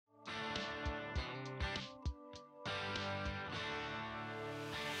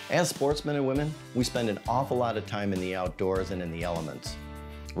As sportsmen and women, we spend an awful lot of time in the outdoors and in the elements.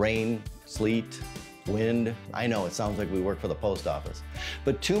 Rain, sleet, wind. I know it sounds like we work for the post office,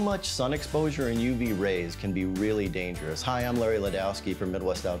 but too much sun exposure and UV rays can be really dangerous. Hi, I'm Larry Ladowski from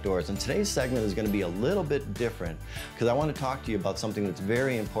Midwest Outdoors, and today's segment is going to be a little bit different because I want to talk to you about something that's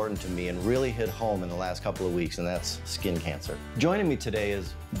very important to me and really hit home in the last couple of weeks, and that's skin cancer. Joining me today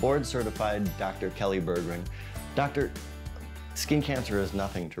is board-certified Dr. Kelle Berggren. Doctor, skin cancer is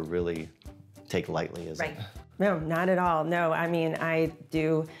nothing to really take lightly, is it? No, not at all. No, I mean, I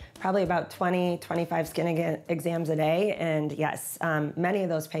do probably about 20, 25 skin exams a day. And yes, many of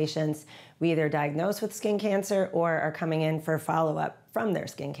those patients we either diagnose with skin cancer or are coming in for follow-up from their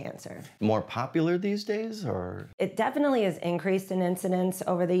skin cancer. More popular these days, or? It definitely has increased in incidence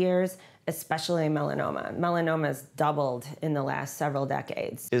over the years, especially melanoma. Melanoma has doubled in the last several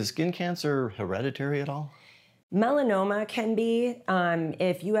decades. Is skin cancer hereditary at all? Melanoma can be,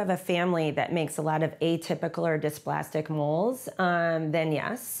 if you have a family that makes a lot of atypical or dysplastic moles, then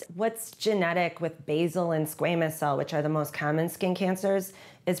yes. What's genetic with basal and squamous cell, which are the most common skin cancers,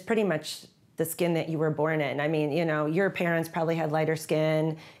 is pretty much the skin that you were born in. I mean, you know, your parents probably had lighter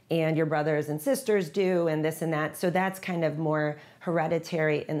skin and your brothers and sisters do and this and that. So that's kind of more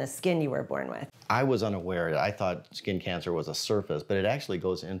hereditary in the skin you were born with. I was unaware. I thought skin cancer was a surface, but it actually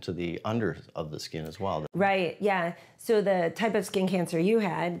goes into the under of the skin as well. Right, yeah. So the type of skin cancer you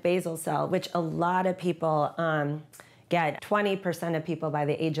had, basal cell, which a lot of people get, 20% of people by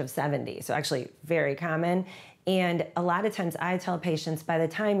the age of 70. So actually very common. And a lot of times I tell patients by the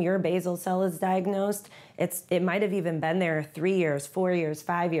time your basal cell is diagnosed, it might have even been there 3 years, 4 years,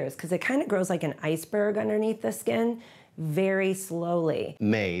 5 years, because it kind of grows like an iceberg underneath the skin very slowly.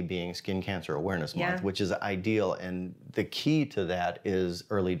 May being Skin Cancer Awareness Month, which is ideal, and the key to that is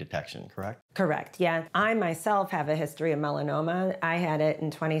early detection, correct? Correct, yeah. I myself have a history of melanoma. I had it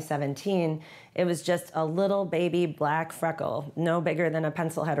in 2017. It was just a little baby black freckle, no bigger than a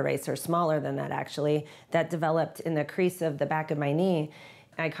pencil head eraser, smaller than that actually, that developed in the crease of the back of my knee.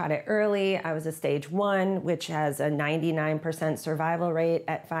 I caught it early. I was a stage 1, which has a 99% survival rate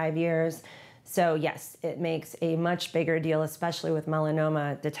at 5 years. So yes, it makes a much bigger deal, especially with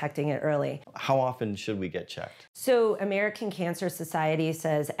melanoma, detecting it early. How often should we get checked? So American Cancer Society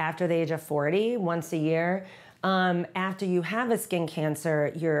says after the age of 40, once a year. After you have a skin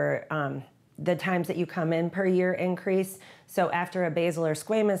cancer, the times that you come in per year increase. So after a basal or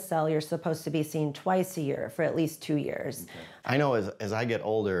squamous cell, you're supposed to be seen twice a year for at least 2 years. Okay. I know as I get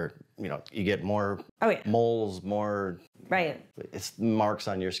older, you know, you get more moles, more it's marks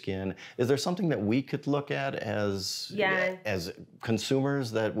on your skin. Is there something that we could look at as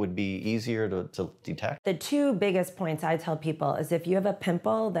consumers that would be easier to detect? The two biggest points I tell people is if you have a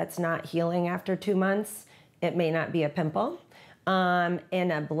pimple that's not healing after 2 months, it may not be a pimple.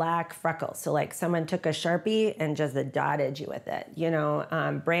 And a black freckle. So like someone took a Sharpie and just dotted you with it, you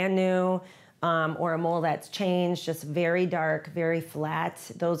know, brand new, or a mole that's changed, just very dark, very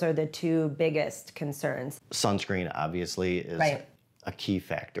flat. Those are the two biggest concerns. Sunscreen obviously is a key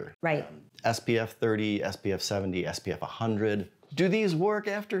factor. Right. SPF 30, SPF 70, SPF 100. Do these work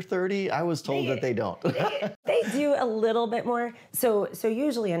after 30? I was told that they don't. They do a little bit more. So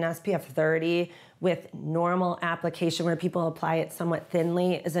usually an SPF 30 with normal application where people apply it somewhat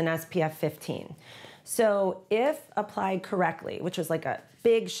thinly is an SPF 15. So if applied correctly, which is like a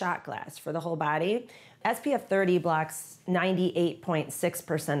big shot glass for the whole body, SPF 30 blocks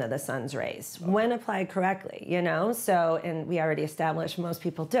 98.6% of the sun's rays when applied correctly, you know? So, and we already established most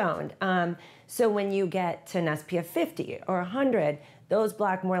people don't. So when you get to an SPF 50 or 100, those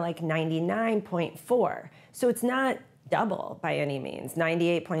block more like 99.4. So it's not double by any means.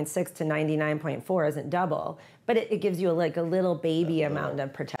 98.6 to 99.4 isn't double, but it gives you like a little baby amount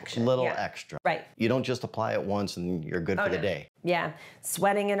of protection. Little extra. Right. You don't just apply it once and you're good for the day. Yeah,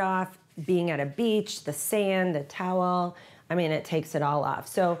 sweating it off, being at a beach, the sand, the towel, I mean, it takes it all off.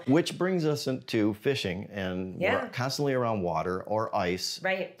 So, which brings us into fishing, and we're constantly around water or ice.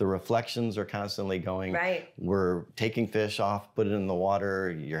 Right. The reflections are constantly going. Right. We're taking fish off, put it in the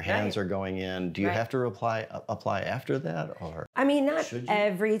water, your hands are going in. Do you have to apply after that? Or I mean, not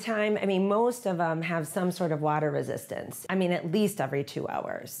every time. I mean, most of them have some sort of water resistance. I mean, at least every 2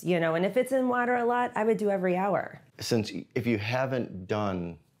 hours, you know, and if it's in water a lot, I would do every hour. Since if you haven't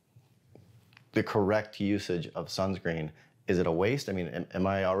done the correct usage of sunscreen, is it a waste? I mean, am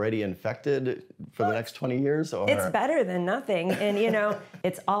I already infected for the next 20 years? Or? It's better than nothing. And, you know,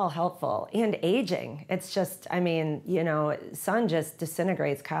 it's all helpful. And aging, it's just, I mean, you know, sun just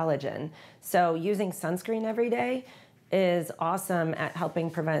disintegrates collagen. So using sunscreen every day is awesome at helping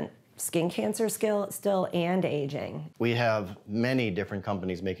prevent skin cancer still and aging. We have many different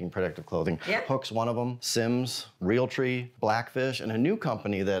companies making protective clothing. Yep. Hook's one of them, Sims, Realtree, Blackfish, and a new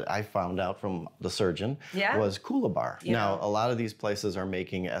company that I found out from the surgeon was Coolabar. Yeah. Now, a lot of these places are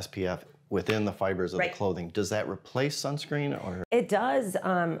making SPF within the fibers of the clothing. Does that replace sunscreen, or? It does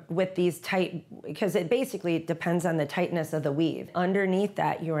with these tight, because it basically depends on the tightness of the weave. Underneath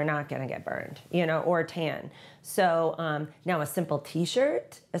that, you are not gonna get burned, you know, or tan. So now a simple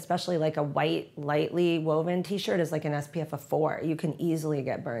t-shirt, especially like a white, lightly woven t-shirt, is like an SPF of 4. You can easily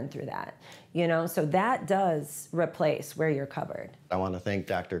get burned through that, you know? So that does replace where you're covered. I wanna thank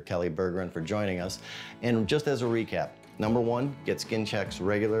Dr. Kelle Berggren for joining us. And just as a recap, number 1, get skin checks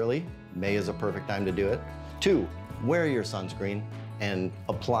regularly. May is a perfect time to do it. 2, wear your sunscreen and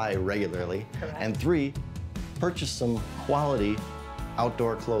apply regularly. Correct. And 3, purchase some quality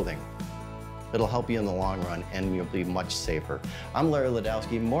outdoor clothing. It'll help you in the long run and you'll be much safer. I'm Larry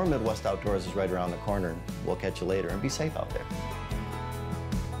Ladowski. More Midwest Outdoors is right around the corner. We'll catch you later and be safe out there.